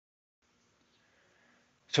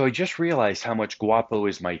So I just realized how much Guapo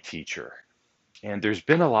is my teacher. And there's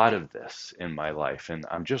been a lot of this in my life, and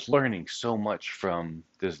I'm just learning so much from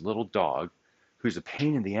this little dog who's a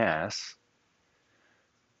pain in the ass.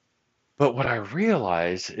 But what I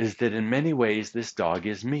realize is that in many ways, this dog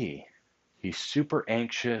is me. He's super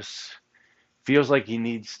anxious, feels like he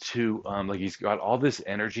needs to, like he's got all this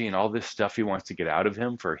energy and all this stuff he wants to get out of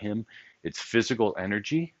him. For him, it's physical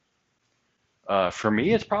energy. For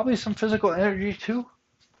me, it's probably some physical energy too.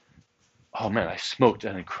 Oh man, I smoked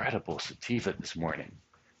an incredible sativa this morning.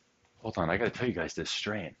 Hold on, I gotta tell you guys this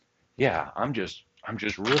strain. Yeah, I'm just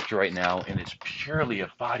ripped right now, and it's purely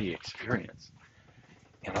a body experience.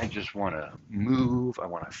 And I just want to move. I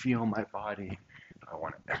want to feel my body. I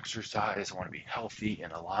want to exercise. I want to be healthy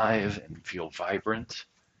and alive and feel vibrant.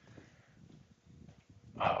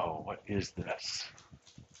 Oh, what is this?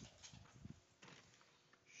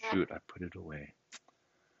 Shoot, I put it away.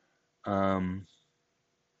 Um,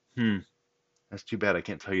 hmm, that's too bad. I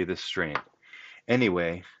can't tell you this strain.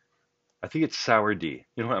 Anyway, I think it's Sour D.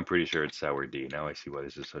 You know what? I'm pretty sure it's Sour D. Now I see why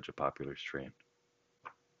this is such a popular strain.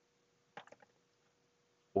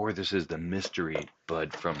 Or this is the mystery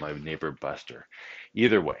bud from my neighbor Buster.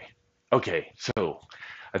 Either way. Okay, so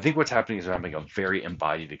I think what's happening is I'm having a very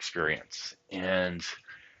embodied experience. And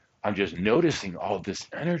I'm just noticing all this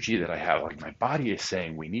energy that I have. Like my body is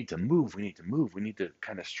saying, we need to move, we need to move, we need to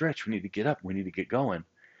kind of stretch, we need to get up, we need to get going.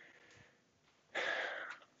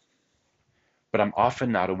 But I'm often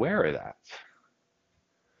not aware of that.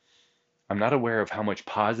 I'm not aware of how much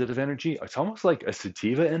positive energy, it's almost like a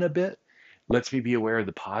sativa in a bit, lets me be aware of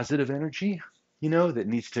the positive energy, that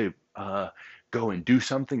needs to go and do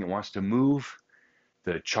something and wants to move.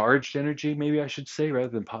 The charged energy, maybe I should say, rather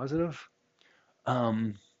than positive.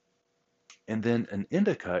 Um, and then an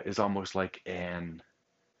indica is almost like I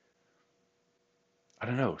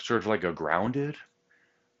don't know, sort of like a grounded,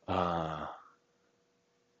 uh,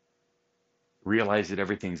 realize that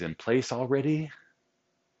everything's in place already,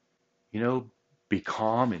 you know, be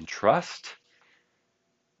calm and trust.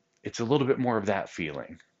 It's a little bit more of that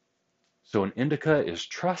feeling. So an indica is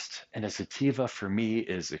trust, and a sativa for me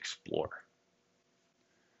is explore.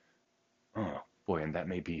 Oh boy, and that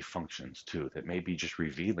may be functions too. That may be just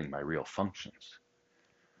revealing my real functions.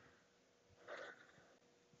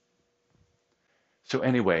 So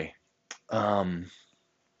anyway, um,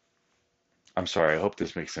 I'm sorry. I hope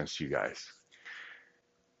this makes sense to you guys.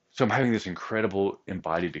 So I'm having this incredible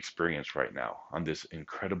embodied experience right now on this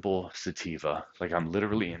incredible sativa. Like I'm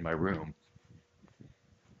literally in my room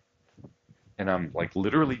and I'm like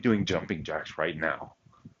literally doing jumping jacks right now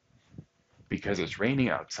because it's raining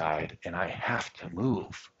outside and I have to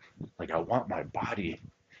move. Like I want my body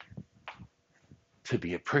to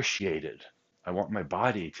be appreciated. I want my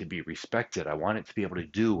body to be respected. I want it to be able to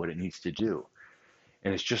do what it needs to do.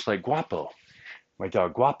 And it's just like Guapo, my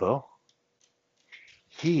dog Guapo.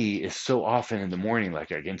 He is so often in the morning,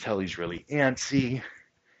 like I can tell he's really antsy.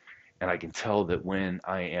 And I can tell that when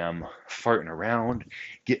I am farting around,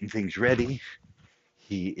 getting things ready,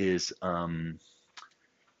 he is,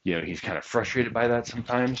 he's kind of frustrated by that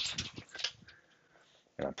sometimes.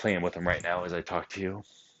 And I'm playing with him right now as I talk to you.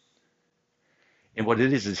 And what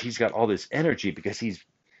it is he's got all this energy because he's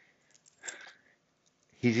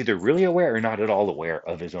either really aware or not at all aware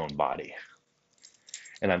of his own body.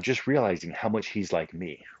 And I'm just realizing how much he's like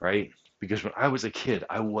me, right? Because when I was a kid,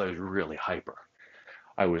 I was really hyper.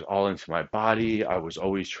 I was all into my body. I was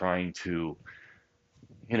always trying to,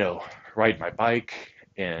 you know, ride my bike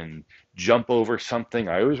and jump over something.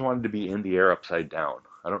 I always wanted to be in the air upside down.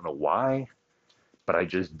 I don't know why, but I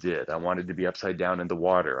just did. I wanted to be upside down in the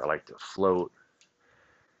water. I like to float.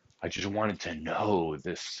 I just wanted to know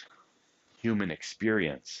this human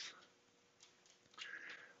experience.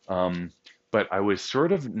 Um, but I was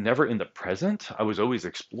sort of never in the present. I was always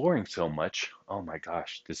exploring so much. Oh my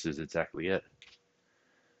gosh, this is exactly it.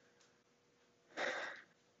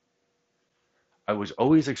 I was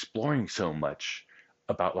always exploring so much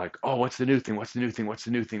about like, oh, what's the new thing? What's the new thing? What's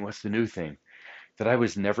the new thing? What's the new thing? That I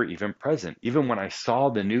was never even present. Even when I saw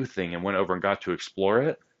the new thing and went over and got to explore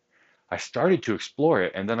it, I started to explore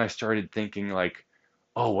it and then I started thinking like,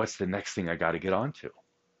 oh, what's the next thing I got to get onto?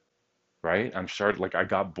 Right? I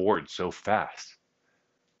got bored so fast.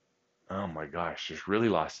 Oh my gosh, just really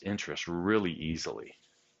lost interest really easily.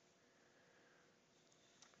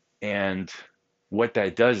 And what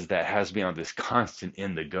that does is that has me on this constant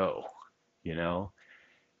in the go, you know?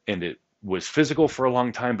 And it was physical for a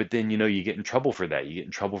long time, but then, you get in trouble for that. You get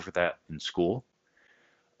in trouble for that in school.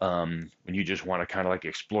 When you just want to kind of like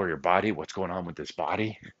explore your body, what's going on with this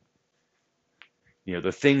body,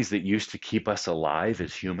 the things that used to keep us alive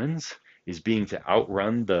as humans is being to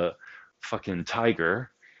outrun the fucking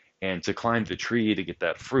tiger and to climb the tree to get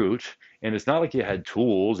that fruit. And it's not like you had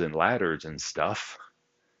tools and ladders and stuff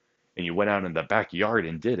and you went out in the backyard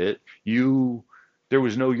and did it. There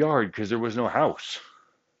was no yard because there was no house.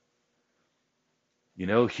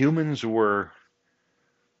 Humans were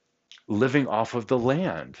living off of the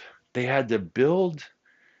land. They had to build.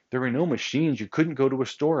 There were no machines. You couldn't go to a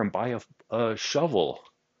store and buy a shovel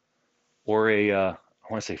or I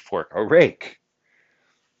want to say fork, a rake,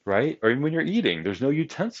 right? Or when you're eating, there's no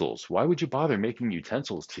utensils. Why would you bother making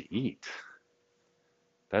utensils to eat?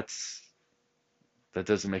 That's that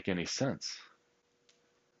doesn't make any sense.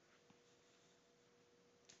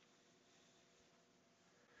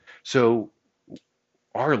 So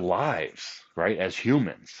our lives, right, as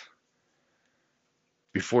humans,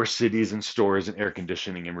 before cities and stores and air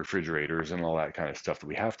conditioning and refrigerators and all that kind of stuff that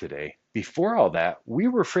we have today, before all that, we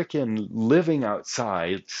were freaking living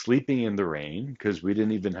outside, sleeping in the rain because we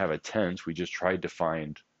didn't even have a tent. We just tried to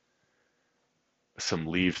find some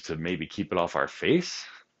leaves to maybe keep it off our face,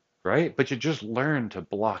 right? But you just learn to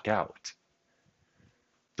block out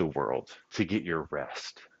the world to get your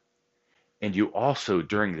rest. And you also,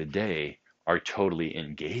 during the day, are totally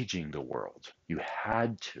engaging the world. You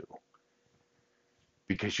had to,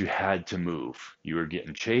 because you had to move. You were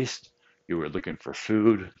getting chased, you were looking for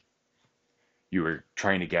food, you were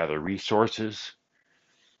trying to gather resources.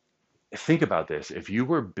 Think about this. If you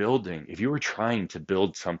were trying to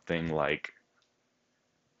build something like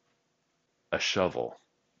a shovel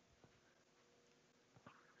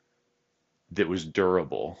that was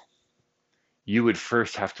durable, you would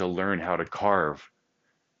first have to learn how to carve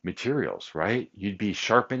materials, right? You'd be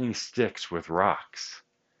sharpening sticks with rocks.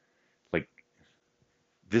 Like,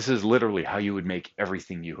 this is literally how you would make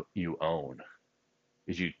everything you own.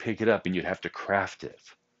 Is you'd pick it up and you'd have to craft it.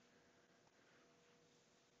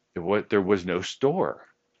 There was no store,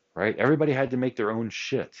 right? Everybody had to make their own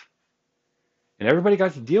shit. And everybody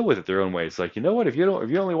got to deal with it their own way. It's like, you know what, if you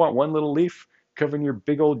only want one little leaf covering your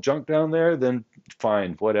big old junk down there, then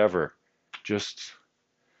fine, whatever. Just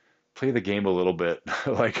play the game a little bit.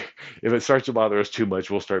 Like, if it starts to bother us too much,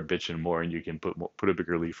 we'll start bitching more and you can put a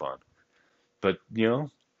bigger leaf on. But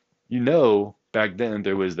back then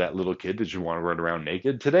there was that little kid that just want to run around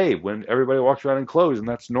naked. Today, when everybody walks around in clothes and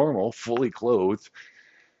that's normal, fully clothed,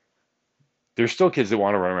 there's still kids that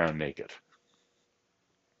want to run around naked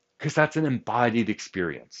because that's an embodied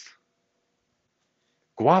experience.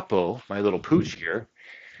 Guapo, my little pooch here,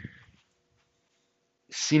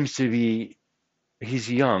 seems to be,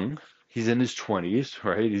 he's young. He's in his 20s,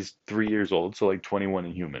 right? He's 3 years old, so like 21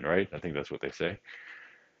 in human, right? I think that's what they say.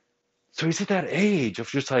 So he's at that age of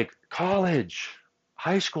just like college,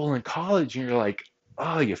 high school and college, and you're like,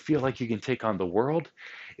 oh, you feel like you can take on the world.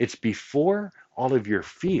 It's before all of your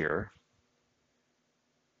fear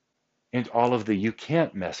and all of the you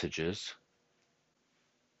can't messages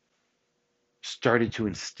started to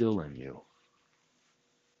instill in you.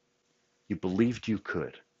 You believed you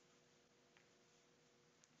could,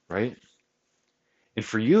 right? And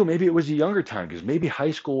for you, maybe it was a younger time because maybe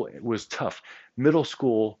high school was tough. Middle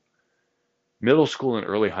school, middle school and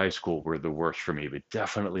early high school were the worst for me, but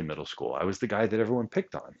definitely middle school. I was the guy that everyone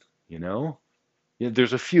picked on, you know?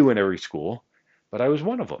 There's a few in every school, but I was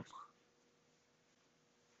one of them.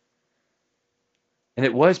 And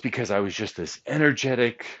it was because I was just this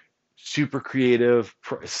energetic, super creative,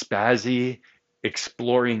 spazzy,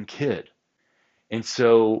 exploring kid. And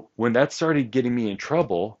so when that started getting me in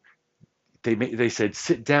trouble, they said,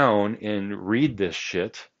 sit down and read this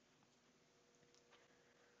shit.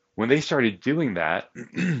 When they started doing that,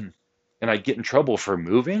 and I'd get in trouble for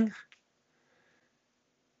moving,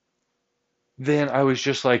 then I was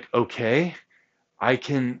just like, okay, I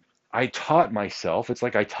can, I taught myself, it's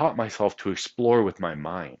like I taught myself to explore with my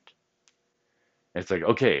mind. And it's like,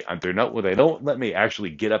 okay, they don't let me actually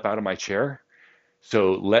get up out of my chair.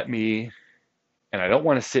 So and I don't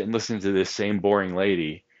want to sit and listen to this same boring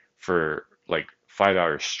lady for like 5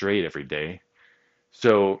 hours straight every day.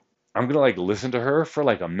 So I'm gonna like listen to her for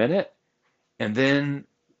like a minute, and then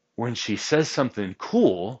when she says something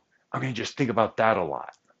cool, I'm gonna just think about that a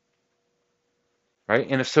lot, right?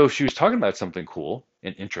 And if she was talking about something cool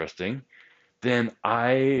and interesting, then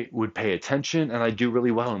I would pay attention and I do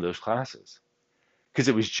really well in those classes because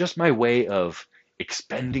it was just my way of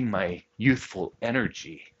expending my youthful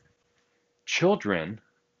energy. Children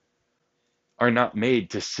are not made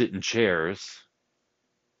to sit in chairs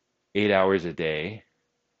 8 hours a day,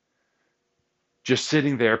 just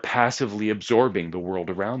sitting there passively absorbing the world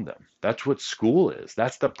around them. That's what school is.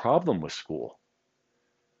 That's the problem with school.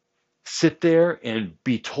 Sit there and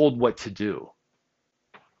be told what to do.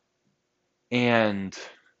 And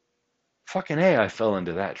fucking A, I fell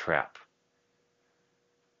into that trap.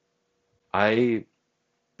 I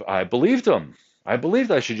I believed him. I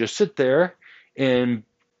believed I should just sit there and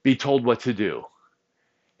be told what to do.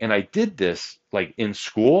 And I did this like in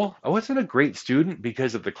school. I wasn't a great student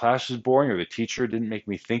because if the class was boring or the teacher didn't make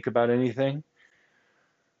me think about anything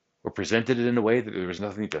or presented it in a way that there was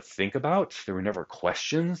nothing to think about. There were never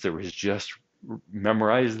questions. There was just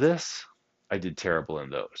memorize this. I did terrible in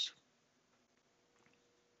those.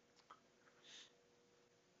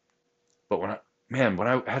 But when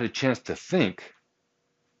I had a chance to think,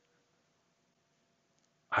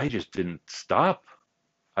 I just didn't stop.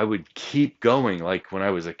 I would keep going, like when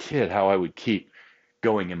I was a kid, how I would keep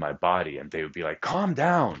going in my body, and they would be like, calm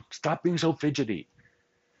down, stop being so fidgety.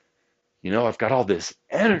 I've got all this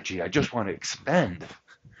energy I just want to expend.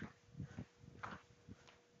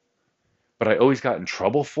 But I always got in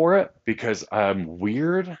trouble for it because I'm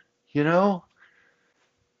weird, you know?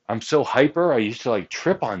 I'm so hyper, I used to like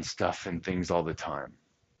trip on stuff and things all the time.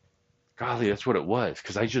 Golly, that's what it was,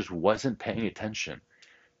 because I just wasn't paying attention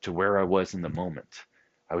to where I was in the moment.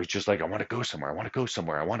 I was just like, I want to go somewhere, I want to go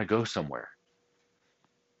somewhere, I want to go somewhere.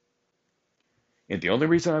 And the only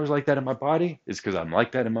reason I was like that in my body is because I'm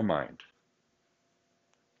like that in my mind.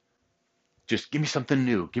 Just give me something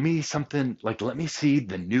new. Give me something like, let me see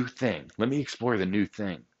the new thing. Let me explore the new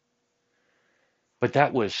thing. But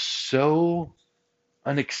that was so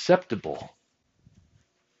unacceptable,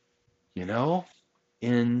 you know,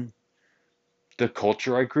 in the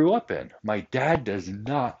culture I grew up in. My dad does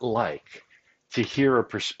not like to hear a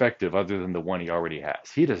perspective other than the one he already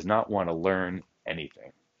has. He does not want to learn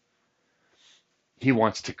anything. He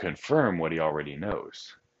wants to confirm what he already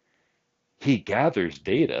knows. He gathers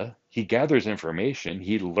data, he gathers information,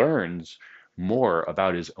 he learns more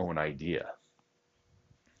about his own idea,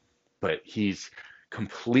 but he's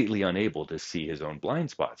completely unable to see his own blind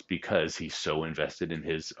spots because he's so invested in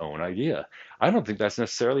his own idea. I don't think that's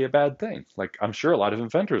necessarily a bad thing. Like, I'm sure a lot of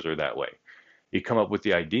inventors are that way. You come up with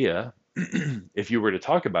the idea, if you were to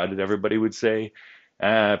talk about it, everybody would say,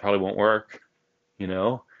 it probably won't work. You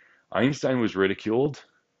know, Einstein was ridiculed.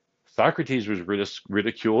 Socrates was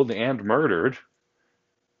ridiculed and murdered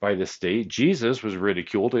by the state. Jesus was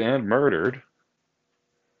ridiculed and murdered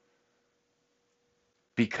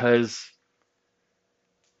because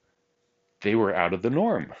they were out of the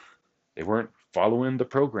norm. They weren't following the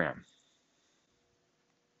program.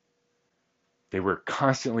 They were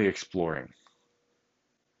constantly exploring.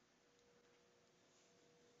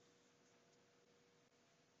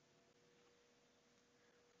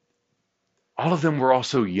 All of them were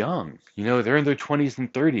also young. They're in their 20s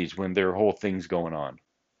and 30s when their whole thing's going on.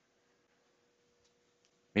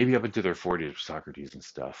 Maybe up into their 40s with Socrates and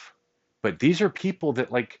stuff. But these are people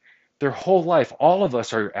that, like, their whole life, all of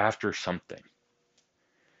us are after something.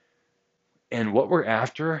 And what we're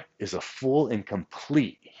after is a full and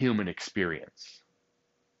complete human experience,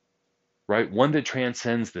 right? One that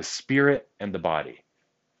transcends the spirit and the body.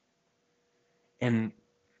 And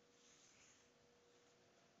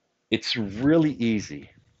it's really easy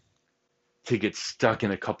to get stuck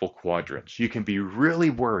in a couple quadrants. You can be really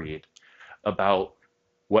worried about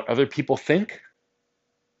what other people think.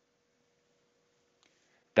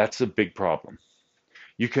 That's a big problem.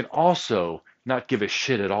 You can also not give a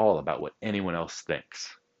shit at all about what anyone else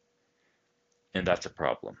thinks. And that's a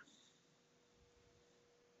problem.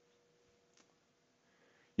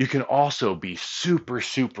 You can also be super,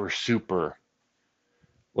 super, super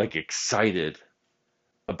like excited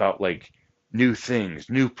about like new things,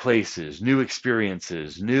 new places, new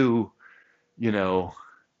experiences, you know,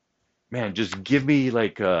 man, just give me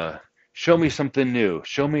like show me something new,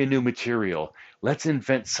 show me a new material. Let's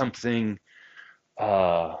invent something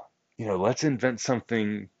uh let's invent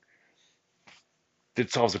something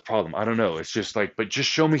that solves a problem. I don't know. It's just like, but just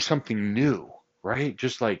show me something new, right?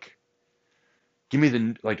 Just like give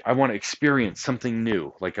me like I want to experience something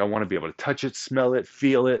new. Like I want to be able to touch it, smell it,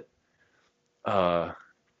 feel it. Uh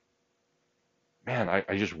Man,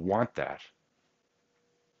 I just want that.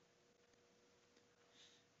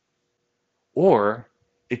 Or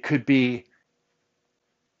it could be,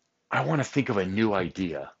 I want to think of a new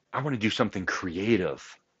idea. I want to do something creative.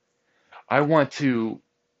 I want to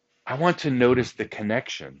I want to notice the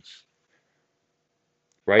connections,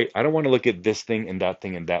 right? I don't want to look at this thing and that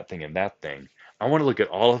thing and that thing and that thing. I want to look at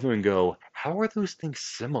all of them and go, how are those things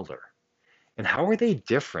similar? And how are they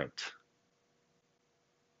different?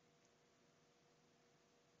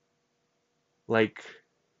 Like,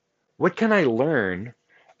 what can I learn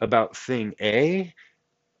about thing A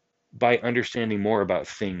by understanding more about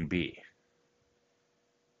thing B?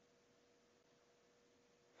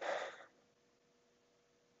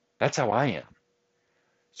 That's how I am.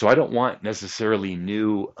 So I don't want necessarily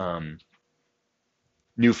new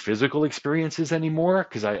physical experiences anymore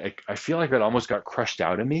because I feel like it almost got crushed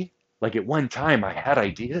out of me. Like at one time I had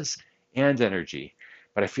ideas and energy,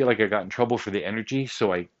 but I feel like I got in trouble for the energy,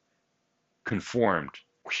 so I conformed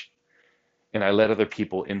and I let other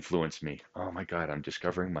people influence me. Oh my God, I'm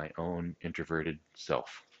discovering my own introverted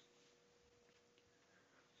self.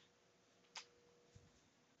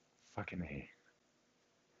 Fucking A.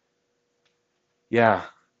 Yeah.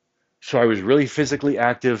 So I was really physically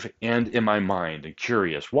active and in my mind and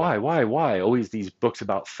curious. Why? Always these books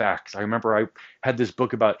about facts. I remember I had this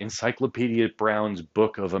book about Encyclopedia Brown's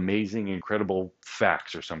book of amazing, incredible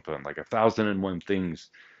facts or something, like 1,001 things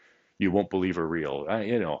you won't believe are real. I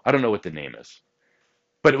don't know what the name is,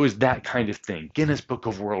 but it was that kind of thing. Guinness Book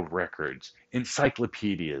of World Records,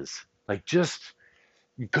 encyclopedias, like just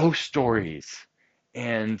ghost stories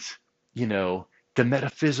and, you know, the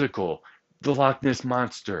metaphysical, the Loch Ness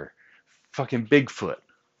Monster, fucking Bigfoot.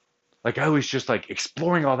 Like I was just like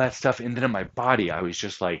exploring all that stuff, and then in my body, I was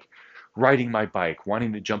just like riding my bike,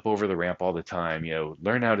 wanting to jump over the ramp all the time,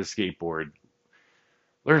 learn how to skateboard,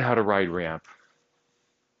 learn how to ride ramp.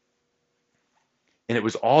 And it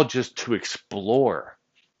was all just to explore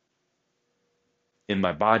in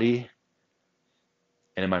my body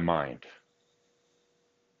and in my mind.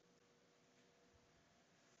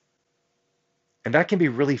 And that can be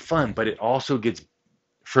really fun, but it also gets,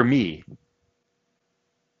 for me,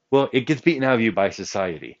 well, it gets beaten out of you by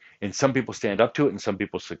society. And some people stand up to it and some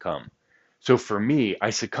people succumb. So for me, I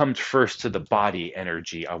succumbed first to the body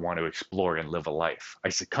energy I want to explore and live a life. I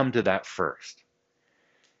succumbed to that first.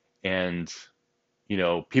 And,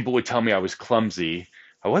 people would tell me I was clumsy.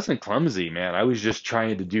 I wasn't clumsy, man. I was just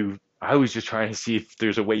trying to see if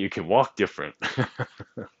there's a way you can walk different.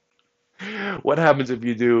 What happens if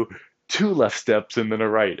you do two left steps and then a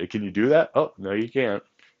right? Can you do that? Oh, no, you can't.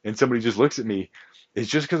 And somebody just looks at me. It's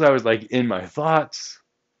just because I was like in my thoughts,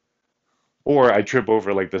 or I trip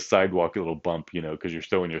over like the sidewalk, a little bump, because you're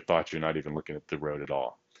still in your thoughts. You're not even looking at the road at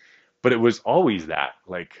all. But it was always that.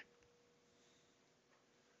 Like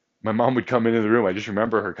my mom would come into the room. I just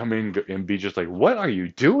remember her coming and be just like, "What are you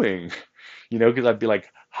doing?" Because I'd be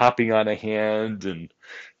like hopping on a hand and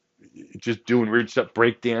just doing weird stuff,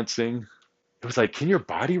 break dancing. It was like, can your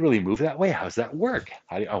body really move that way? How's that work?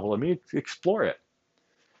 Well, let me explore it.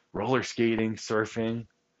 Roller skating, surfing.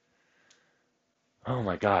 Oh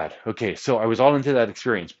my God. Okay, so I was all into that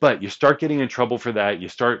experience, but you start getting in trouble for that.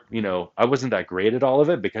 I wasn't that great at all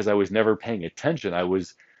of it because I was never paying attention. I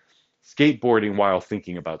was skateboarding while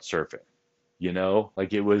thinking about surfing,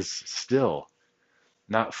 like it was still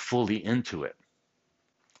not fully into it.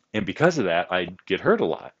 And because of that, I'd get hurt a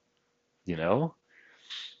lot, you know?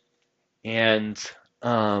 And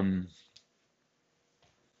um,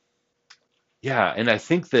 yeah, and I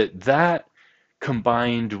think that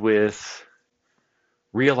combined with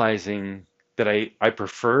realizing that I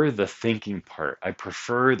prefer the thinking part. I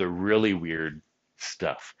prefer the really weird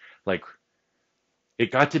stuff. Like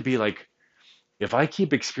it got to be like if I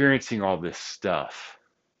keep experiencing all this stuff,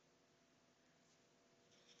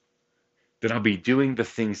 then I'll be doing the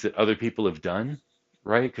things that other people have done,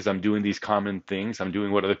 right? Because I'm doing these common things. I'm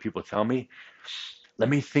doing what other people tell me. Let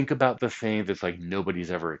me think about the thing that's like nobody's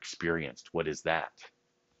ever experienced. What is that?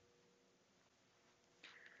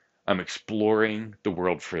 I'm exploring the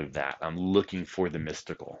world for that. I'm looking for the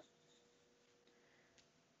mystical.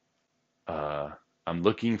 Uh, I'm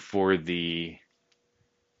looking for the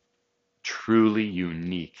truly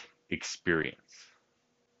unique experience.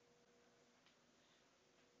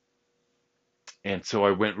 And so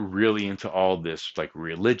I went really into all this like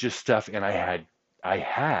religious stuff, and I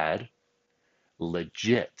had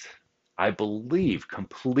legit, I believe,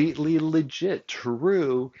 completely legit,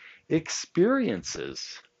 true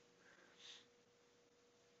experiences.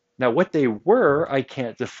 Now, what they were, I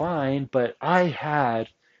can't define, but I had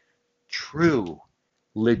true,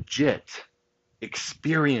 legit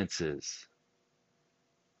experiences.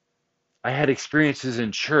 I had experiences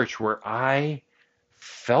in church where I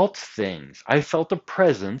felt things. I felt a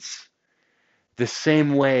presence the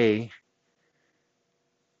same way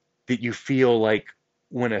that you feel like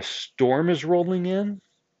when a storm is rolling in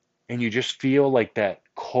and you just feel like that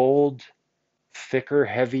cold, thicker,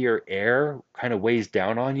 heavier air kind of weighs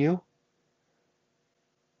down on you.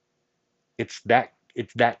 It's that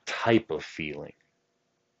type of feeling,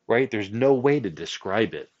 right? There's no way to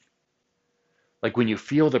describe it. Like when you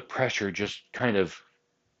feel the pressure just kind of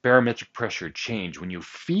barometric pressure change, when you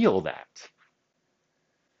feel that,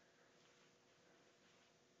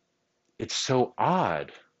 it's so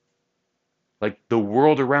odd. Like the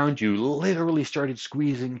world around you literally started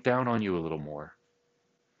squeezing down on you a little more.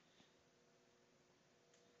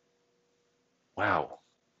 Wow.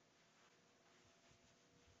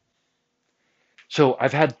 So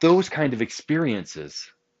I've had those kind of experiences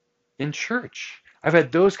in church. I've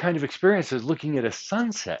had those kind of experiences looking at a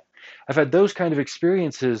sunset. I've had those kind of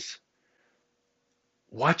experiences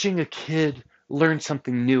watching a kid learn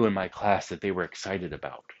something new in my class that they were excited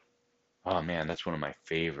about. Oh man, that's one of my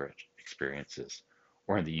favorite experiences.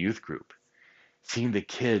 Or in the youth group, seeing the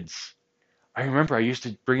kids. I remember I used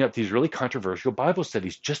to bring up these really controversial Bible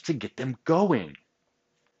studies just to get them going.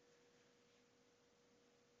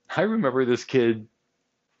 I remember this kid.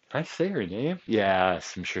 Can I say her name?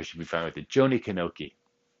 Yes, I'm sure she'd be fine with it. Joni Kanoki.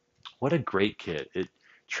 What a great kid at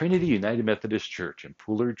Trinity United Methodist Church in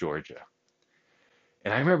Pooler, Georgia.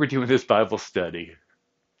 And I remember doing this Bible study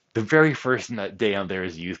the very first day I'm there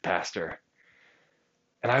as a youth pastor.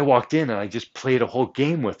 And I walked in and I just played a whole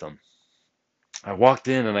game with them. I walked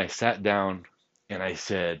in and I sat down and I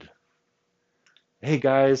said, "Hey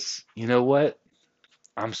guys, you know what?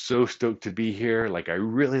 I'm so stoked to be here. Like, I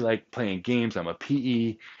really like playing games. I'm a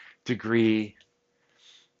PE degree.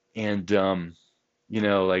 And,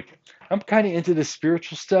 like, I'm kind of into the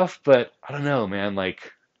spiritual stuff, but I don't know, man.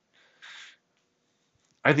 Like,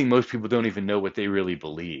 I think most people don't even know what they really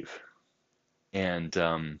believe. And,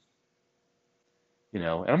 and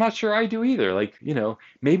I'm not sure I do either. Like,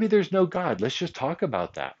 maybe there's no God. Let's just talk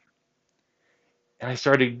about that." And I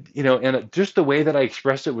started, and just the way that I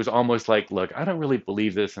expressed it was almost like, look, I don't really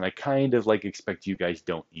believe this, and I kind of like expect you guys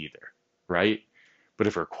don't either, right? But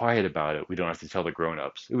if we're quiet about it, we don't have to tell the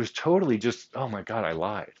grown-ups. It was totally just, oh my God, I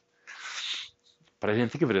lied. But I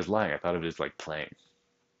didn't think of it as lying. I thought of it as like playing.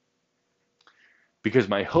 Because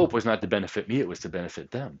my hope was not to benefit me, it was to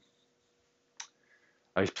benefit them.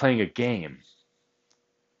 I was playing a game.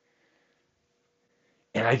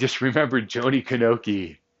 And I just remembered Joni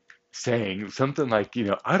Kanoki saying something like,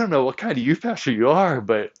 I don't know what kind of youth pastor you are,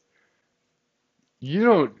 but you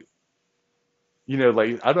don't,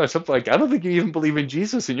 like, I don't know, something like, I don't think you even believe in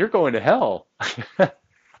Jesus and you're going to hell.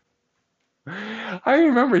 I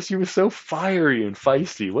remember she was so fiery and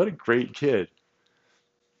feisty. What a great kid.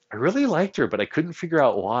 I really liked her, but I couldn't figure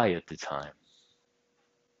out why at the time.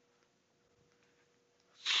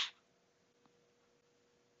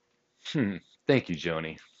 Hmm. Thank you,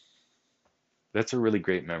 Joni. That's a really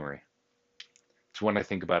great memory. It's one I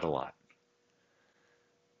think about a lot.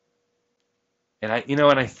 And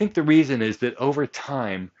I think the reason is that over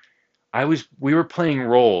time, we were playing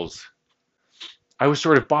roles. I was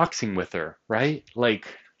sort of boxing with her, right? Like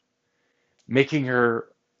making her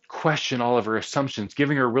question all of her assumptions,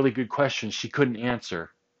 giving her really good questions she couldn't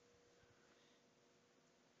answer.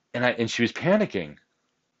 And she was panicking.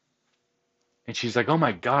 And she's like, "Oh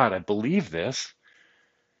my God, I believe this,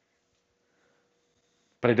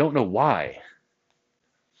 but I don't know why."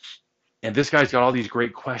 And this guy's got all these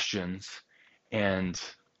great questions, and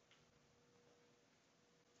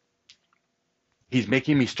he's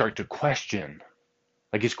making me start to question.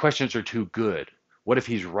 Like his questions are too good. What if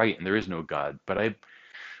he's right and there is no God? But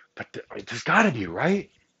there's got to be,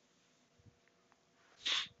 right?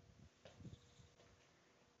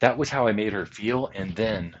 That was how I made her feel. And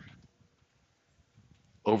then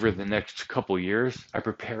over the next couple years, I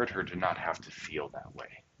prepared her to not have to feel that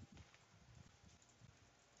way.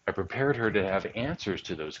 I prepared her to have answers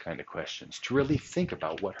to those kind of questions, to really think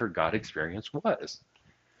about what her God experience was,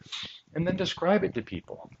 and then describe it to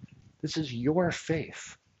people. This is your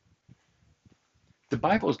faith. The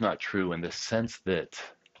Bible's not true in the sense that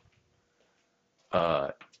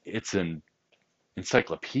uh, it's an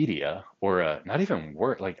encyclopedia or not even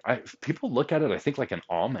word. Like people look at it, I think, like an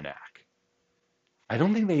almanac. I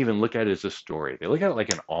don't think they even look at it as a story. They look at it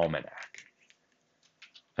like an almanac,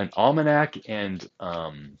 and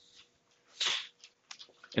an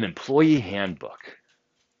employee handbook.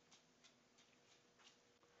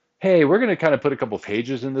 Hey, we're gonna kind of put a couple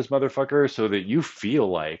pages in this motherfucker so that you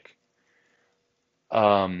feel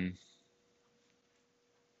um,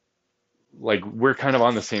 like we're kind of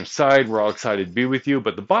on the same side. We're all excited to be with you,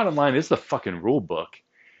 but the bottom line is the fucking rule book,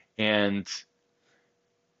 and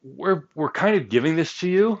we're kind of giving this to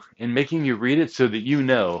you and making you read it so that you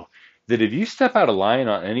know that if you step out of line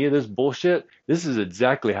on any of this bullshit, this is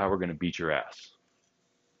exactly how we're going to beat your ass.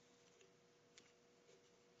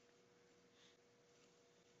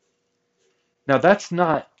 Now, that's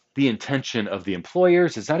not the intention of the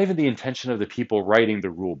employers. It's not even the intention of the people writing the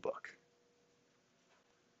rule book,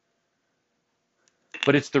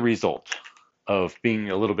 but it's the result of being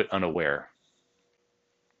a little bit unaware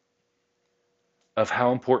of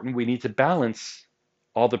how important we need to balance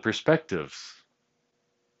all the perspectives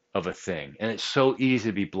of a thing. And it's so easy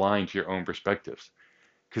to be blind to your own perspectives.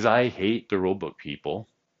 Because I hate the rulebook people,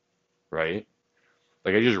 right?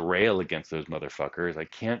 Like I just rail against those motherfuckers. I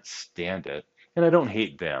can't stand it. And I don't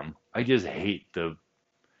hate them. I just hate the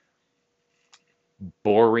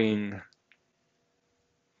boring,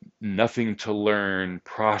 nothing to learn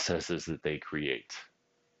processes that they create.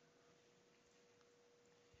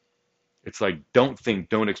 It's like, don't think,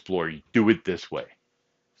 don't explore, you do it this way.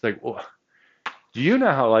 It's like, well, do you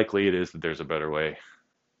know how likely it is that there's a better way?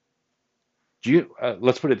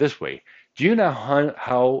 Let's put it this way. Do you know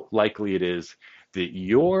how likely it is that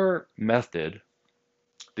your method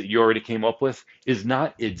that you already came up with is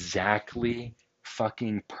not exactly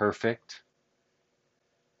fucking perfect?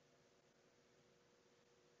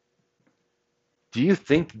 Do you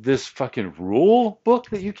think this fucking rule book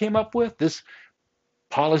that you came up with, this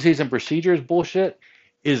policies and procedures bullshit,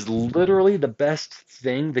 is literally the best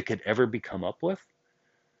thing that could ever be come up with?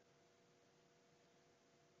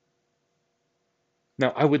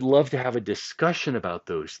 Now, I would love to have a discussion about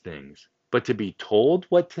those things, but to be told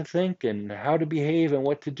what to think and how to behave and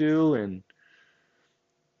what to do, and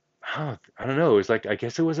I don't know, it was like, I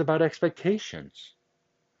guess it was about expectations.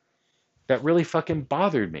 That really fucking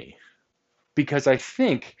bothered me because I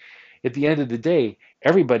think at the end of the day,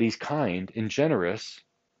 everybody's kind and generous,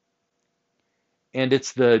 and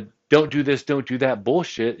it's the don't do this, don't do that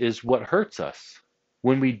bullshit is what hurts us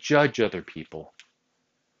when we judge other people.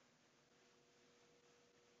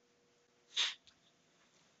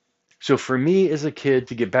 So for me as a kid,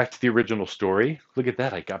 to get back to the original story, look at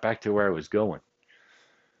that, I got back to where I was going.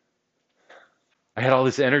 I had all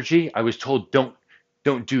this energy. I was told don't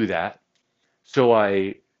do that. So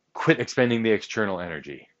I quit expending the external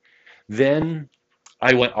energy. Then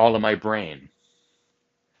I went all in my brain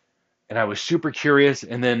and I was super curious,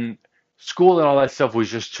 and then school and all that stuff was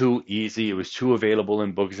just too easy. It was too available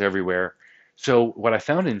in books everywhere. So what I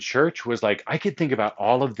found in church was like I could think about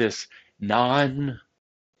all of this non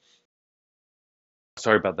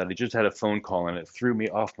sorry about that. I just had a phone call and it threw me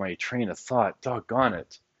off my train of thought. Doggone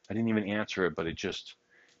it. I didn't even answer it, but it just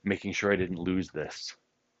making sure I didn't lose this.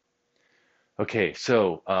 Okay,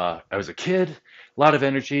 so I was a kid, a lot of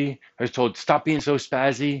energy. I was told, stop being so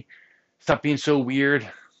spazzy, stop being so weird.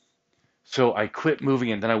 So I quit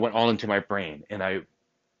moving and then I went all into my brain. And I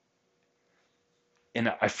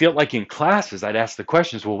felt like in classes I'd ask the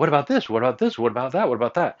questions, well, what about this? What about this? What about that? What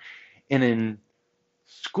about that? And in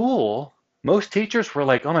school, most teachers were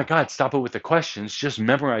like, oh my God, stop it with the questions. Just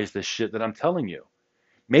memorize this shit that I'm telling you.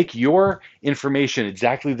 Make your information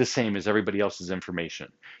exactly the same as everybody else's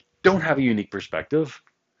information. Don't have a unique perspective.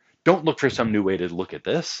 Don't look for some new way to look at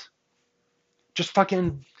this. Just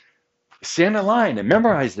fucking stand in line and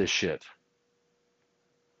memorize this shit.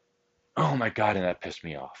 Oh my God, and that pissed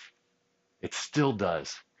me off. It still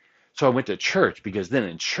does. So I went to church because then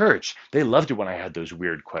in church, they loved it when I had those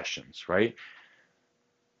weird questions, right?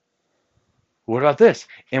 What about this?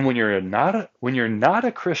 And when you're not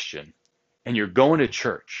a Christian and you're going to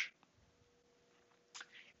church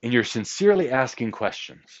and you're sincerely asking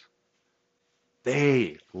questions,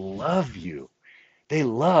 they love you. They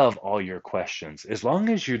love all your questions. As long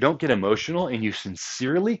as you don't get emotional and you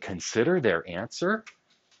sincerely consider their answer,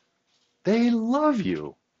 they love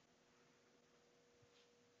you.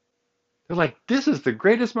 They're like, this is the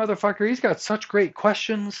greatest motherfucker. He's got such great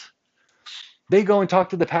questions. They go and talk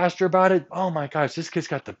to the pastor about it. Oh my gosh, this kid's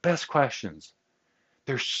got the best questions.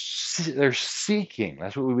 They're seeking.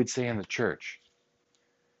 That's what we would say in the church.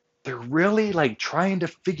 They're really like trying to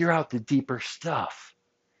figure out the deeper stuff.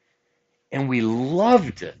 And we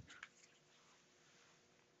loved it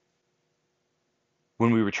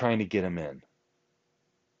when we were trying to get them in.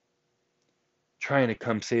 Trying to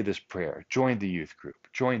come say this prayer, join the youth group,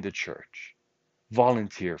 join the church,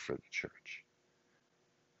 volunteer for the church.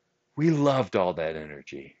 We loved all that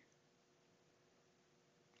energy,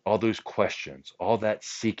 all those questions, all that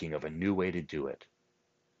seeking of a new way to do it,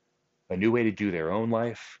 a new way to do their own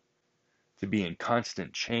life, to be in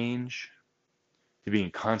constant change, to be in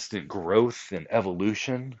constant growth and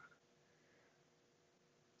evolution.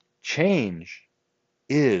 Change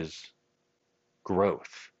is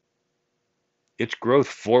growth. It's growth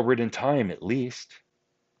forward in time, at least.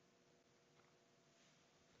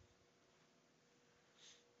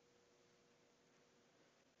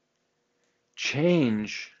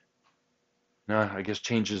 Change, no, I guess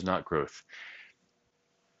change is not growth.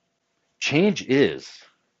 Change is.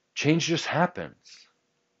 Change just happens.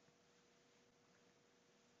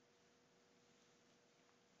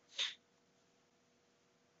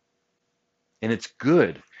 And it's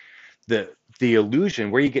good. The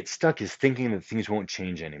illusion where you get stuck is thinking that things won't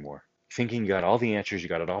change anymore. Thinking you got all the answers, you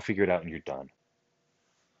got it all figured out, and you're done.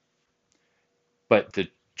 But the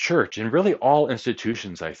church, and really all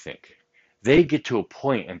institutions, I think, they get to a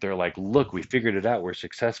point and they're like, look, we figured it out, we're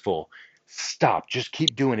successful. Stop, just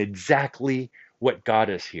keep doing exactly what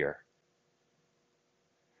got us here.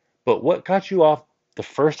 But what got you off the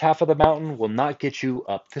first half of the mountain will not get you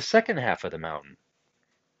up the second half of the mountain.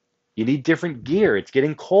 You need different gear, it's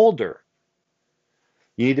getting colder.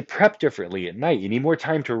 You need to prep differently at night. You need more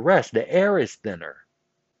time to rest. The air is thinner.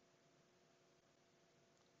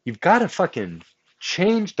 You've got to fucking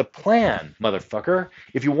change the plan, motherfucker,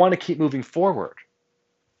 if you want to keep moving forward.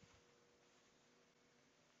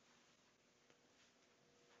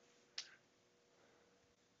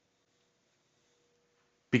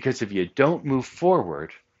 Because if you don't move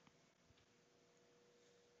forward,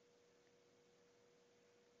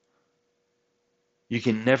 you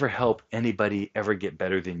can never help anybody ever get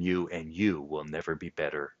better than you, and you will never be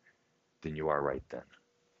better than you are right then.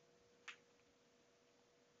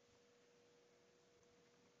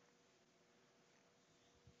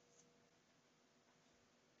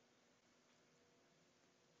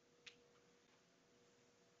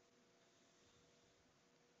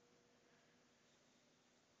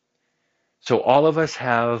 So all of us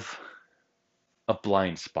have a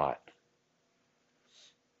blind spot.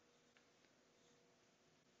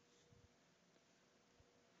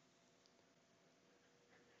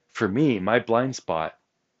 For me, my blind spot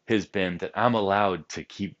has been that I'm allowed to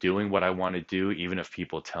keep doing what I want to do, even if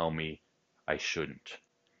people tell me I shouldn't.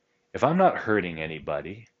 If I'm not hurting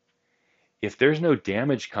anybody, if there's no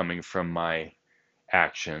damage coming from my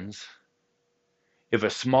actions, if a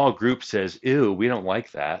small group says, ew, we don't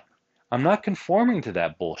like that, I'm not conforming to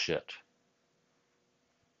that bullshit.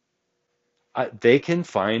 They can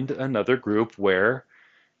find another group where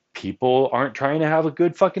people aren't trying to have a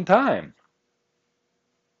good fucking time,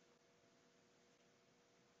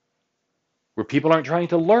 where people aren't trying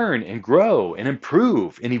to learn and grow and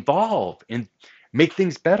improve and evolve and make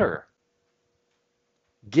things better.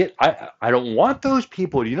 I don't want those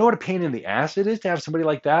people. Do you know what a pain in the ass it is to have somebody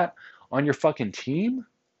like that on your fucking team?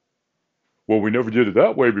 Well, we never did it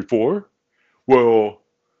that way before. Well,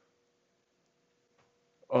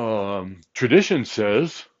 tradition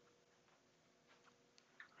says,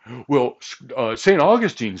 well, St.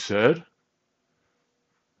 Augustine said,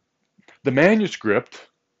 the manuscript.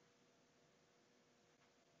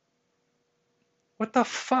 What the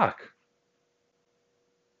fuck?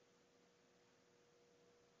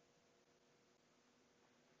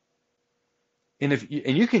 And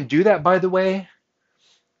you can do that, by the way,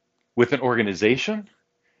 with an organization.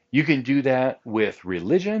 You can do that with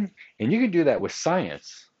religion, and you can do that with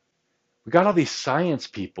science. We got all these science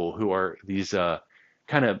people who are these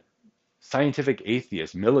kind of scientific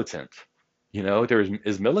atheists, militant. You know, they're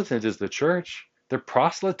as militant as the church. They're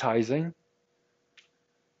proselytizing.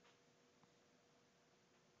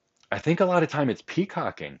 I think a lot of time it's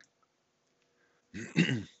peacocking.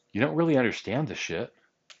 You don't really understand the shit.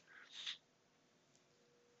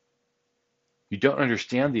 You don't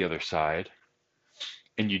understand the other side,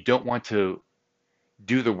 and you don't want to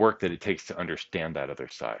do the work that it takes to understand that other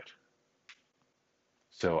side.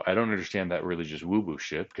 So I don't understand that religious woo-woo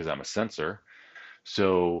shit because I'm a censor.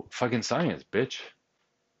 So fucking science, bitch.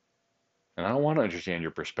 And I don't want to understand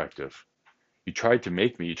your perspective. You tried to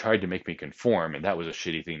make me conform, and that was a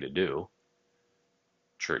shitty thing to do,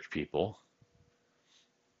 church people,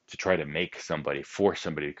 to try to make somebody, force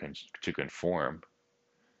somebody to conform.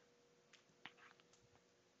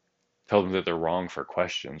 Tell them that they're wrong for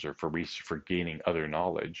questions or for gaining other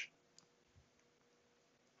knowledge.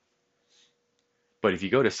 But if you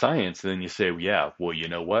go to science, then you say, well, yeah, well, you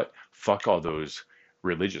know what? Fuck all those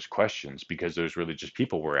religious questions because those religious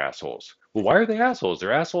people were assholes. Well, why are they assholes?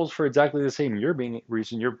 They're assholes for exactly the same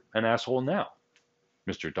reason you're an asshole now,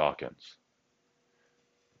 Mr. Dawkins.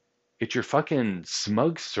 It's your fucking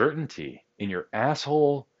smug certainty in your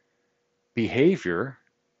asshole behavior,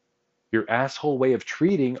 your asshole way of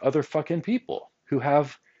treating other fucking people who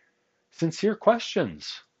have sincere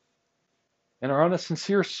questions and are on a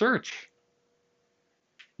sincere search.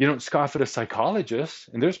 You don't scoff at a psychologist,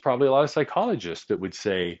 and there's probably a lot of psychologists that would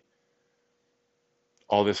say,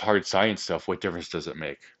 all this hard science stuff, what difference does it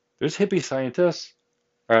make? There's hippie scientists,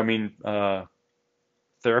 or I mean,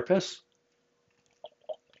 therapists,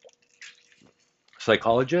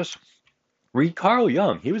 psychologists. Read Carl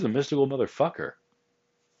Jung. He was a mystical motherfucker.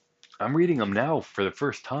 I'm reading him now for the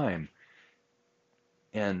first time,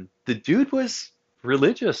 and the dude was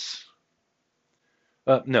religious.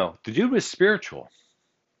 No, the dude was spiritual.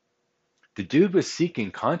 The dude was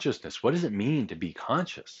seeking consciousness. What does it mean to be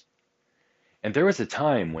conscious? And there was a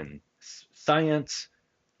time when science,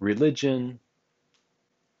 religion,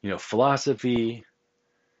 philosophy,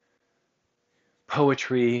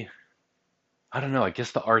 poetry, I don't know, I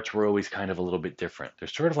guess the arts were always kind of a little bit different.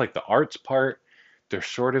 There's sort of like the arts part, there's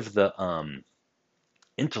sort of the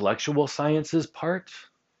intellectual sciences part,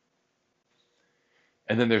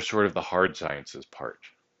 and then there's sort of the hard sciences part.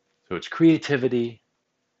 So it's creativity,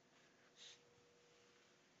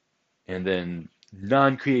 and then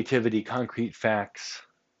non-creativity, concrete facts,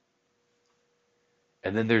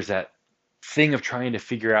 and then there's that thing of trying to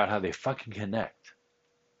figure out how they fucking connect.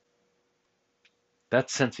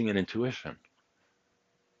 That's sensing and intuition.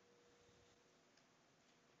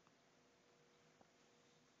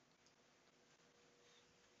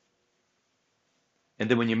 And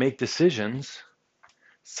then when you make decisions,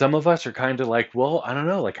 some of us are kind of like, well, I don't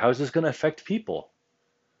know, like, how's this going to affect people?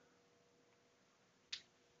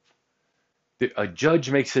 A judge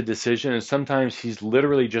makes a decision, and sometimes he's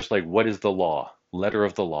literally just like, what is the law? Letter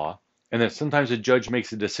of the law. And then sometimes a judge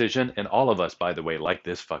makes a decision, and all of us, by the way, like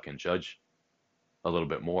this fucking judge a little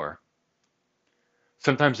bit more.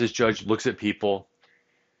 Sometimes this judge looks at people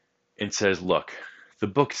and says, look, the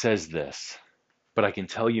book says this, but I can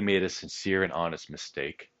tell you made a sincere and honest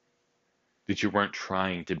mistake, that you weren't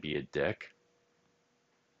trying to be a dick.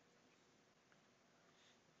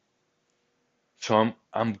 So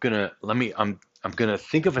I'm gonna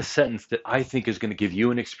think of a sentence that I think is gonna give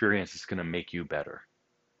you an experience that's gonna make you better.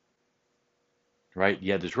 Right?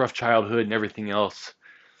 Yeah, there's rough childhood and everything else.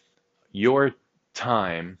 Your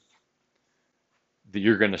time that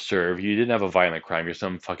you're gonna serve, you didn't have a violent crime, you're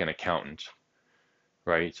some fucking accountant,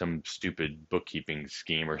 right? Some stupid bookkeeping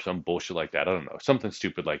scheme or some bullshit like that. I don't know. Something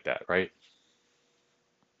stupid like that, right?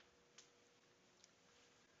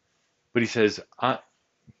 But he says,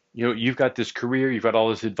 you've got this career, you've got all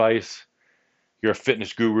this advice, you're a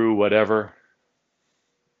fitness guru, whatever.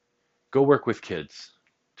 Go work with kids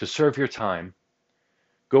to serve your time.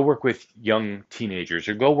 Go work with young teenagers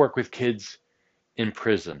or go work with kids in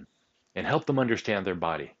prison and help them understand their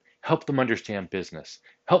body, help them understand business,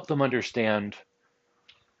 help them understand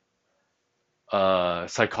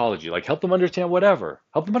psychology, like help them understand whatever,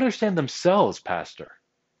 help them understand themselves, Pastor.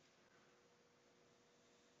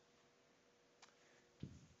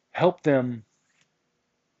 Help them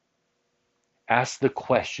ask the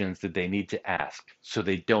questions that they need to ask so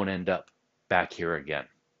they don't end up back here again.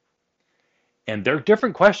 And there are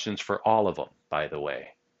different questions for all of them, by the way.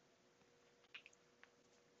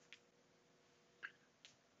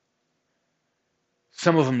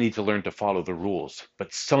 Some of them need to learn to follow the rules,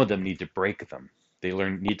 but some of them need to break them.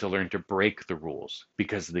 Need to learn to break the rules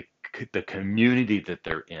because the community that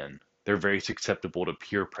they're in, they're very susceptible to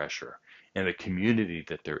peer pressure, and the community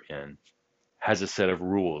that they're in has a set of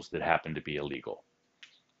rules that happen to be illegal.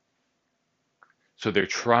 So they're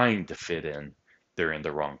trying to fit in, they're in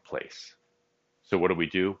the wrong place. So what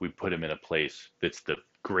do? We put them in a place that's the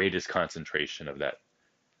greatest concentration of that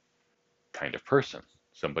kind of person.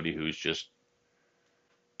 Somebody who's just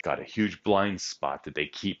got a huge blind spot that they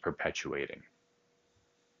keep perpetuating.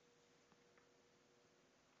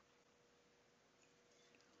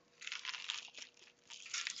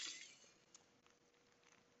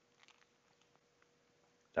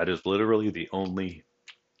 That is literally the only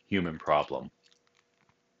human problem.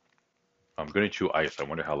 I'm going to chew ice. I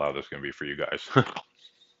wonder how loud this is going to be for you guys. Because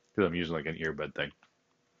I'm using like an earbud thing.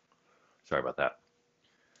 Sorry about that.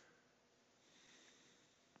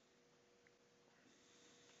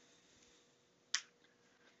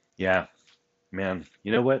 Yeah, man.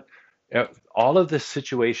 You know what? All of the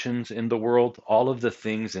situations in the world, all of the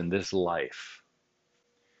things in this life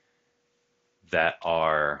that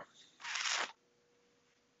are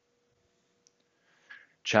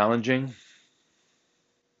challenging,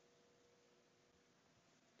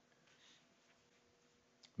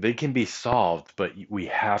 they can be solved, but we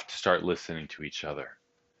have to start listening to each other.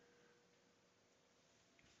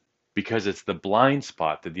 Because it's the blind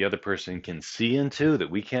spot that the other person can see into that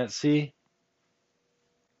we can't see.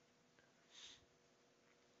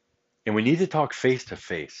 And we need to talk face to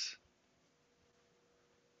face.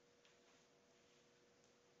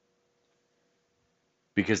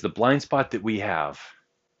 Because the blind spot that we have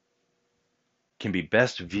can be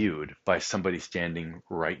best viewed by somebody standing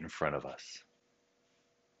right in front of us.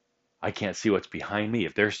 I can't see what's behind me.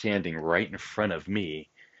 If they're standing right in front of me,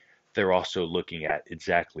 they're also looking at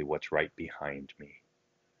exactly what's right behind me.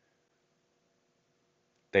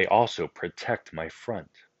 They also protect my front.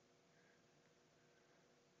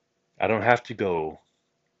 I don't have to go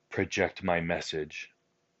project my message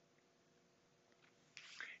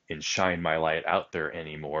and shine my light out there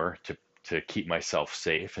anymore to keep myself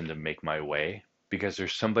safe and to make my way because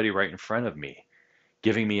there's somebody right in front of me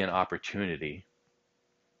giving me an opportunity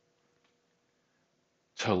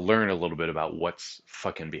to learn a little bit about what's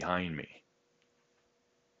fucking behind me.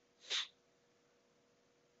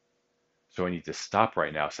 So I need to stop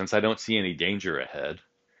right now. Since I don't see any danger ahead,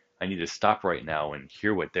 I need to stop right now and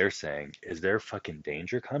hear what they're saying. Is there fucking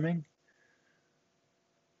danger coming?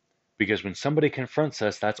 Because when somebody confronts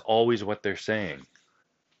us, that's always what they're saying.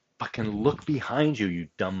 Fucking look behind you, you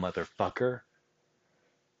dumb motherfucker.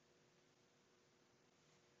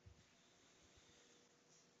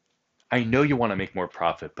 I know you want to make more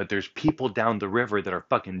profit, but there's people down the river that are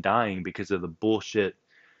fucking dying because of the bullshit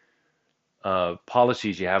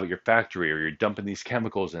policies you have at your factory, or you're dumping these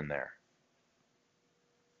chemicals in there.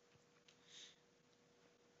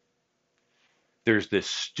 There's this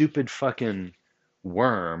stupid fucking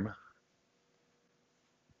worm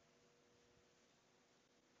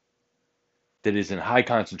that is in high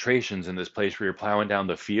concentrations in this place where you're plowing down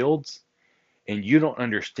the fields, and you don't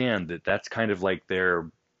understand that that's kind of like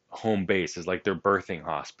their home base, is like their birthing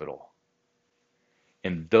hospital.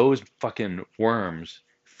 And those fucking worms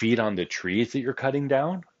feed on the trees that you're cutting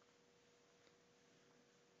down,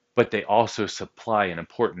 but they also supply an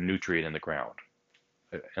important nutrient in the ground.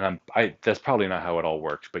 And that's probably not how it all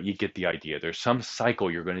works, but you get the idea. There's some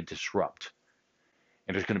cycle you're going to disrupt,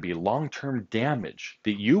 and there's going to be long-term damage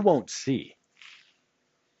that you won't see.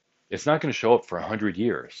 It's not going to show up for 100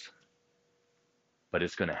 years, but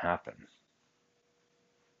it's going to happen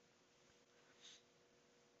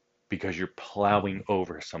because you're plowing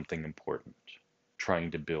over something important, trying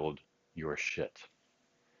to build your shit.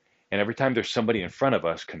 And every time there's somebody in front of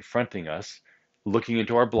us confronting us, looking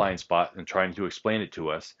into our blind spot and trying to explain it to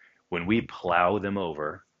us, when we plow them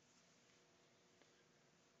over,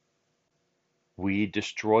 we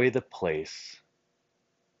destroy the place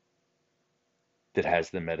that has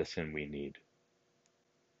the medicine we need.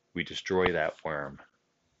 We destroy that worm.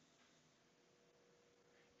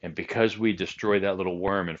 And because we destroy that little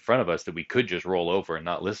worm in front of us that we could just roll over and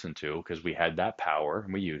not listen to because we had that power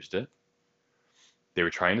and we used it, they were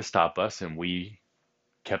trying to stop us and we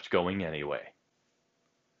kept going anyway.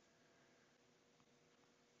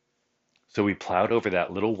 So we plowed over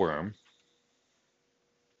that little worm.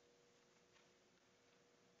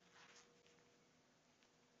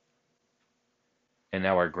 And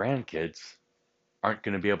now our grandkids aren't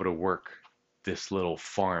going to be able to work this little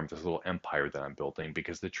farm, this little empire that I'm building,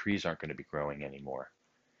 because the trees aren't going to be growing anymore.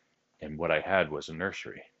 And what I had was a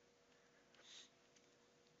nursery.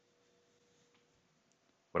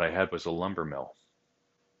 What I had was a lumber mill.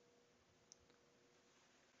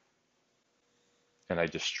 And I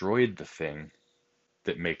destroyed the thing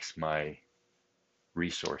that makes my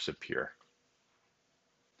resource appear.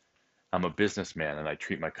 I'm a businessman and I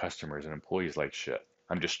treat my customers and employees like shit.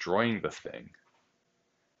 I'm destroying the thing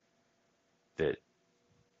that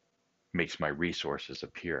makes my resources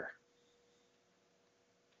appear.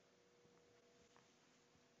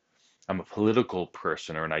 I'm a political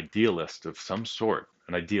person or an idealist of some sort,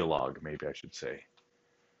 an ideologue, maybe I should say.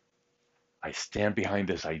 I stand behind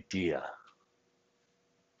this idea.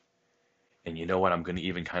 And you know what? I'm going to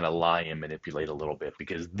even kind of lie and manipulate a little bit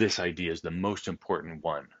because this idea is the most important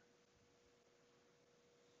one.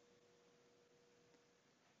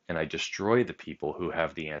 And I destroy the people who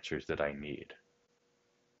have the answers that I need.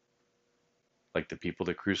 Like the people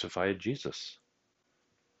that crucified Jesus.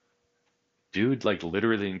 Dude, like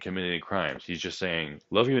literally didn't commit any crimes. He's just saying,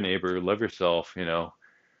 love your neighbor, love yourself,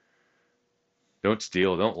 don't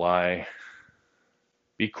steal, don't lie,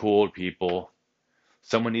 be cool to people.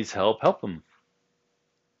 Someone needs help, help them.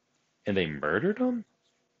 And they murdered him?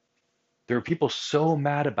 There are people so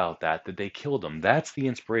mad about that they killed him. That's the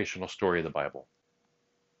inspirational story of the Bible.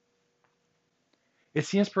 It's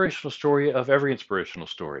the inspirational story of every inspirational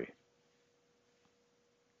story.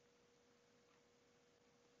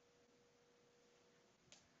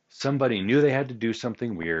 Somebody knew they had to do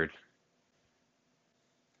something weird.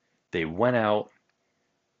 They went out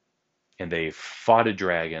and they fought a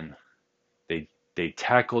dragon. They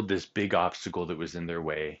tackled this big obstacle that was in their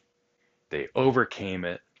way. They overcame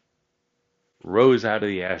it, rose out of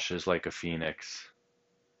the ashes like a phoenix,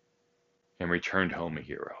 and returned home a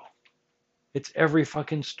hero. It's every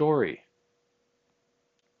fucking story.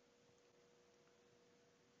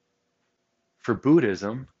 For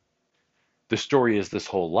Buddhism, the story is this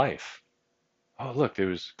whole life. Oh, look, there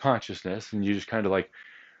was consciousness, and you just kind of like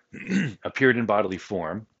appeared in bodily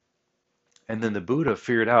form. And then the Buddha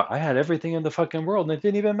figured out I had everything in the fucking world and it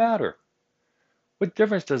didn't even matter. What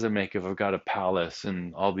difference does it make if I've got a palace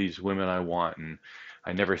and all these women I want and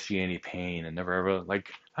I never see any pain and never ever, like,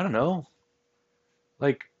 I don't know.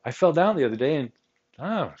 Like, I fell down the other day and,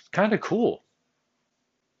 it's kind of cool.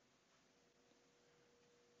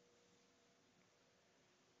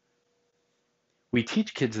 We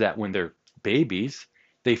teach kids that when they're babies,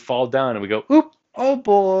 they fall down and we go, oop, oh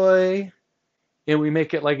boy. And we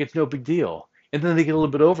make it like it's no big deal. And then they get a little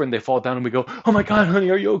bit over and they fall down and we go, oh my God, honey,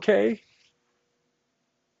 are you okay?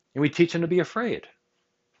 And we teach them to be afraid.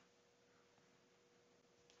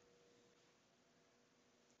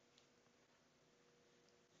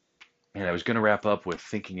 And I was going to wrap up with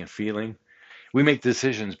thinking and feeling. We make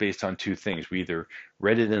decisions based on two things. We either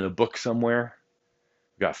read it in a book somewhere,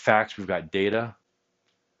 we've got facts, we've got data,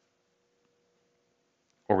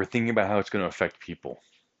 or we're thinking about how it's going to affect people.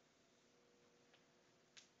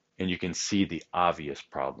 And you can see the obvious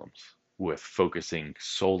problems with focusing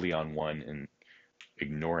solely on one and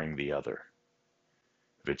ignoring the other.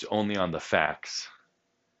 If it's only on the facts,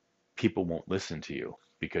 people won't listen to you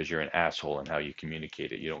because you're an asshole in how you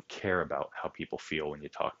communicate it. You don't care about how people feel when you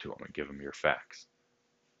talk to them and give them your facts.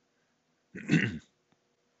 If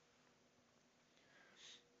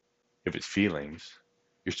it's feelings,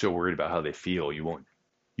 you're so worried about how they feel, you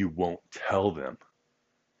won't tell them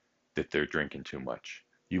that they're drinking too much.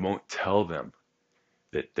 You won't tell them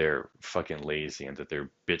that they're fucking lazy and that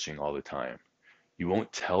they're bitching all the time. You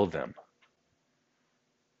won't tell them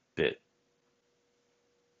that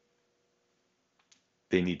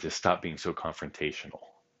they need to stop being so confrontational.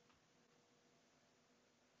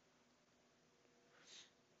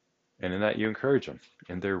 And in that, you encourage them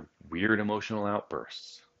in their weird emotional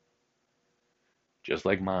outbursts, just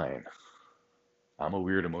like mine. I'm a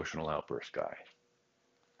weird emotional outburst guy.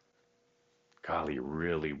 Golly,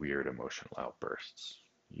 really weird emotional outbursts.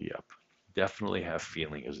 Yep. Definitely have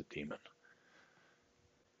feeling as a demon.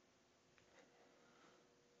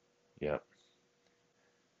 Yep.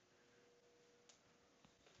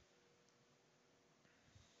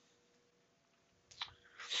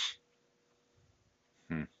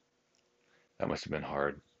 Hmm. That must have been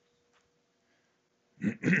hard.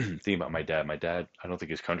 Thinking about my dad, I don't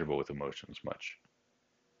think he's comfortable with emotions much.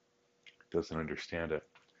 Doesn't understand it.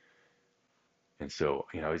 And so,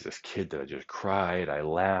 he's this kid that I just cried, I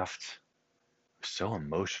laughed, so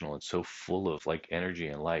emotional and so full of like energy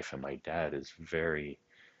and life. And my dad is very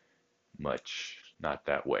much not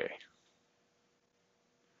that way.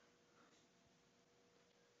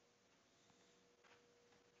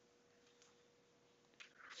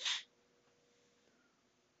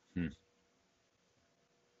 Hmm.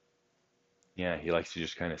 Yeah, he likes to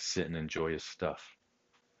just kind of sit and enjoy his stuff.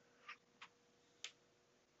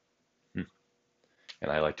 Hmm.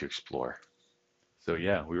 And I like to explore. So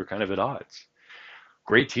yeah, we were kind of at odds.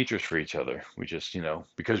 Great teachers for each other. We just,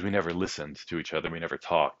 because we never listened to each other, we never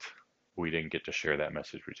talked, we didn't get to share that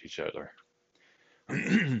message with each other.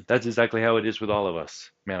 That's exactly how it is with all of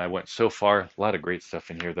us. Man, I went so far. A lot of great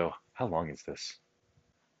stuff in here, though. How long is this?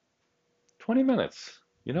 20 minutes.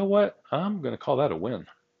 You know what? I'm going to call that a win.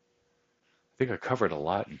 I think I covered a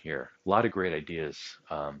lot in here. A lot of great ideas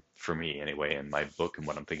for me, anyway, in my book and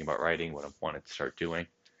what I'm thinking about writing, what I wanted to start doing.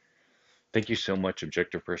 Thank you so much,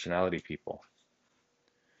 Objective Personality people.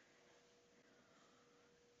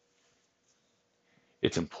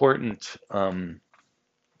 It's important.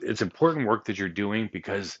 It's important work that you're doing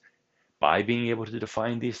because by being able to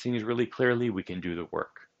define these things really clearly, we can do the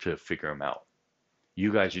work to figure them out.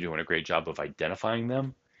 You guys are doing a great job of identifying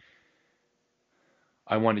them.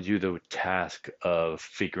 I want to do the task of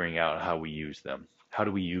figuring out how we use them. How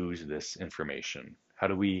do we use this information?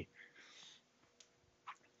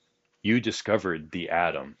 You discovered the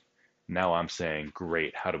atom. Now I'm saying,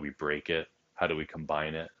 great, how do we break it? How do we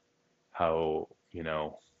combine it? How,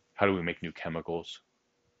 how do we make new chemicals?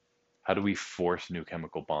 How do we force new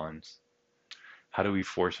chemical bonds? How do we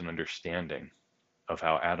force an understanding of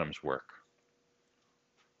how atoms work?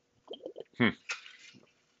 Hmm.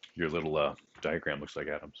 Your little diagram looks like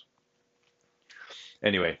atoms.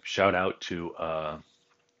 Anyway, shout out to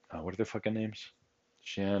what are their fucking names?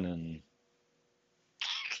 Shannon,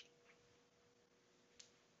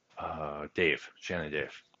 Dave, Shannon,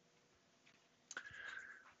 Dave.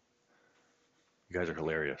 You guys are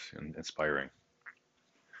hilarious and inspiring.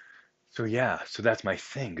 So yeah, so that's my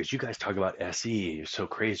thing because you guys talk about SE. You're so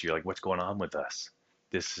crazy. You're like, what's going on with us?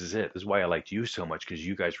 This is it. This is why I liked you so much because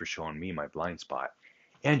you guys were showing me my blind spot,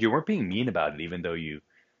 and you weren't being mean about it, even though you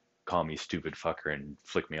call me stupid fucker and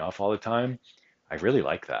flick me off all the time. I really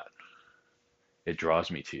like that. It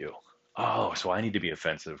draws me to you. Oh, so I need to be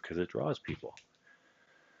offensive because it draws people.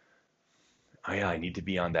 Oh yeah, I need to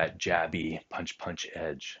be on that jabby punch punch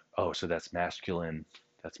edge. Oh, so that's masculine.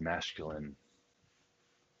 That's masculine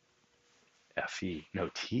FE, no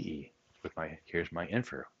TE with my, here's my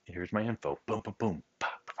info, boom, boom, boom, pow,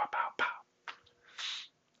 pow, pow, pow.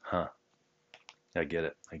 Huh, I get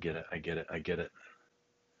it, I get it, I get it, I get it.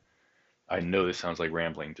 I know this sounds like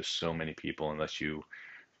rambling to so many people unless you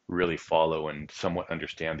really follow and somewhat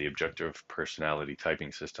understand the objective personality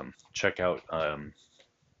typing system. Check out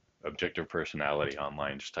objective personality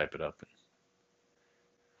online, just type it up.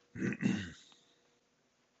 Hmm.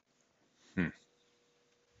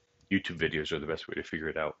 YouTube videos are the best way to figure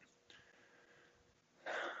it out.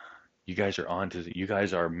 You guys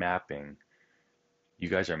are mapping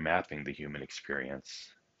the human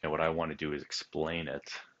experience. And what I want to do is explain it.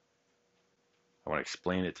 I want to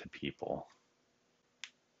explain it to people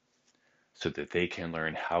so that they can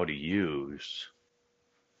learn how to use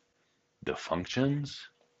the functions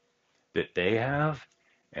that they have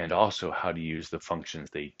and also how to use the functions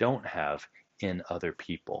they don't have in other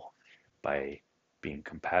people by being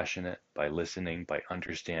compassionate, by listening, by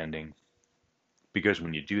understanding. Because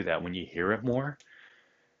when you do that, when you hear it more,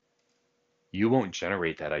 you won't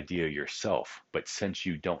generate that idea yourself. But since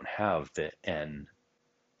you don't have the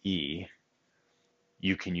NE,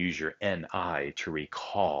 you can use your NI to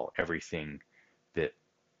recall everything that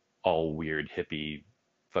all weird hippie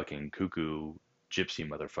fucking cuckoo gypsy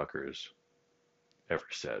motherfuckers ever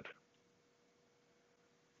said.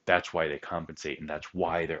 That's why they compensate and that's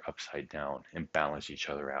why they're upside down and balance each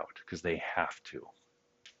other out because they have to.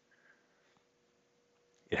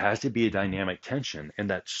 It has to be a dynamic tension and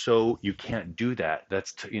that's so you can't do that.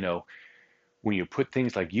 When you put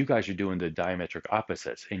things like you guys are doing the diametric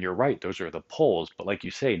opposites, and you're right, those are the poles, but like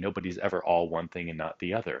you say, nobody's ever all one thing and not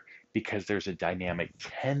the other because there's a dynamic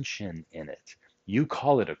tension in it. You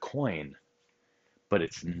call it a coin, but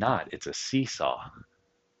it's not, it's a seesaw.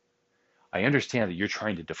 I understand that you're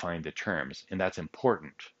trying to define the terms, and that's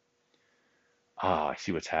important. Ah, I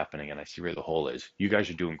see what's happening, and I see where the hole is. You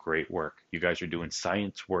guys are doing great work. You guys are doing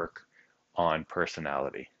science work on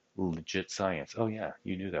personality. Legit science. Oh, yeah,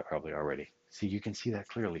 you knew that probably already. See, you can see that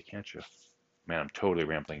clearly, can't you? Man, I'm totally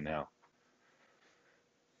rambling now.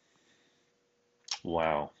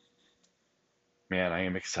 Wow. Man, I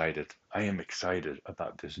am excited. I am excited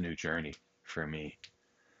about this new journey for me.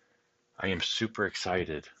 I am super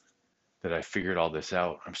excited that I figured all this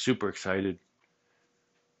out. I'm super excited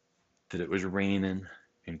that it was raining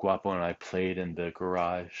and Guapo and I played in the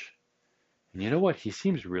garage. And you know what? He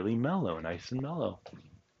seems really mellow, nice and mellow.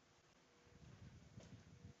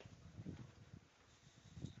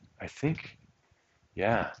 I think,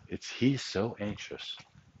 yeah, he's so anxious.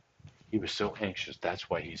 He was so anxious. That's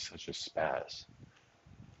why he's such a spaz.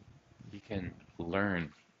 He can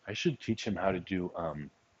learn. I should teach him how to do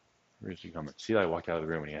where is he coming? See, I walked out of the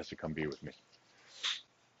room and he has to come be with me.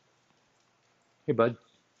 Hey, bud.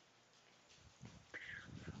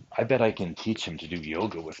 I bet I can teach him to do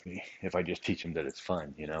yoga with me if I just teach him that it's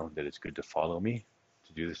fun, that it's good to follow me,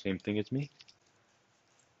 to do the same thing as me.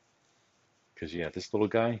 Because, yeah, this little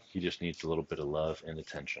guy, he just needs a little bit of love and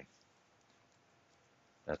attention.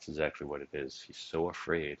 That's exactly what it is. He's so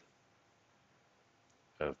afraid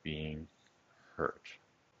of being hurt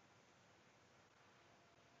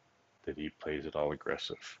that he plays it all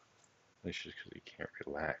aggressive. It's just because he can't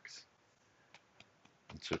relax.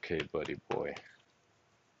 It's okay, buddy boy.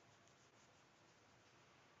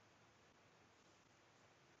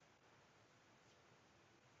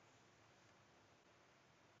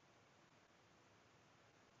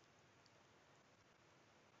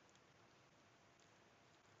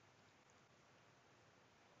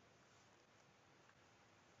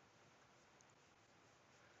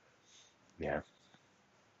 Yeah,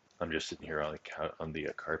 I'm just sitting here on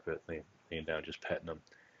the carpet, laying down, just petting him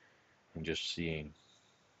and just seeing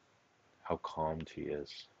how calmed he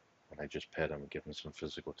is when I just pet him and give him some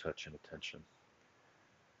physical touch and attention.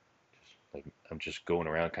 Like I'm just going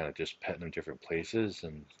around kind of just petting him different places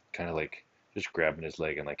and kind of like just grabbing his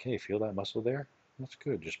leg and like, hey, feel that muscle there? That's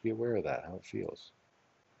good. Just be aware of that, how it feels.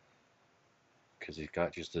 Because he's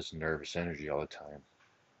got just this nervous energy all the time.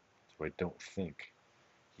 So I don't think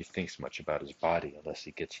he thinks much about his body unless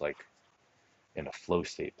he gets like in a flow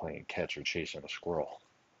state playing catch or chasing a squirrel.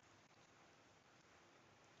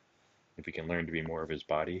 If he can learn to be more of his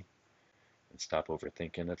body and stop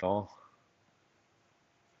overthinking it all,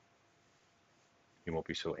 he won't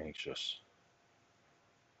be so anxious.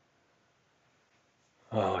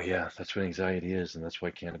 Oh, yeah, that's what anxiety is, and that's why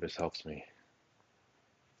cannabis helps me.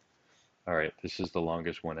 All right, this is the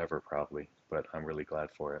longest one ever, probably, but I'm really glad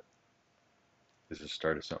for it. This is the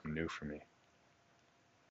start of something new for me.